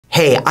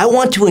Hey, I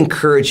want to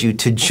encourage you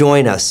to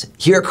join us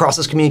here at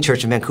Crosses Community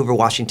Church in Vancouver,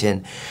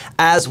 Washington,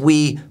 as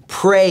we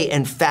pray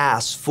and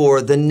fast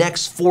for the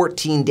next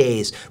 14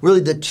 days,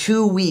 really the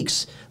 2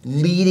 weeks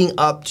leading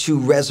up to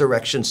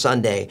Resurrection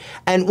Sunday.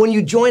 And when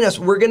you join us,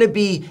 we're going to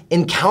be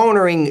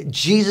encountering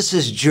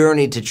Jesus'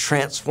 journey to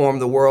transform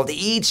the world.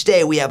 Each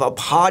day we have a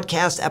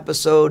podcast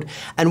episode,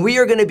 and we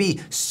are going to be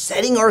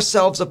setting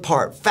ourselves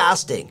apart,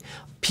 fasting.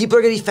 People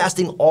are going to be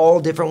fasting all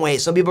different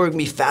ways. Some people are going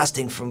to be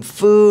fasting from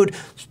food,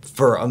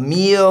 for a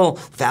meal,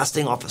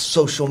 fasting off of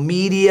social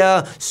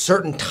media,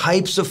 certain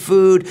types of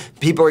food.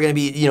 People are going to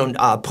be,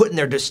 putting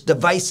their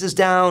devices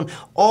down,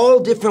 all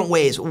different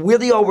ways.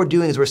 Really all we're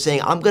doing is we're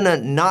saying, I'm going to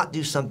not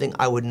do something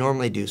I would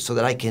normally do so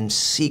that I can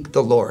seek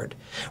the Lord,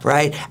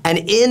 right? And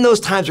in those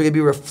times, we're going to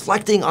be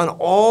reflecting on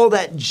all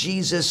that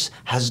Jesus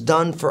has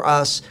done for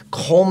us,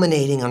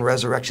 culminating on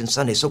Resurrection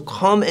Sunday. So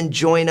come and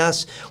join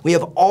us. We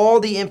have all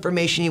the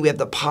information. We have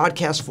the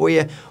podcast for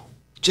you.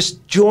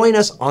 Just join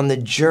us on the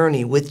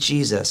journey with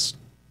Jesus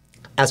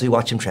as we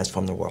watch him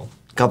transform the world.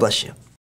 God bless you.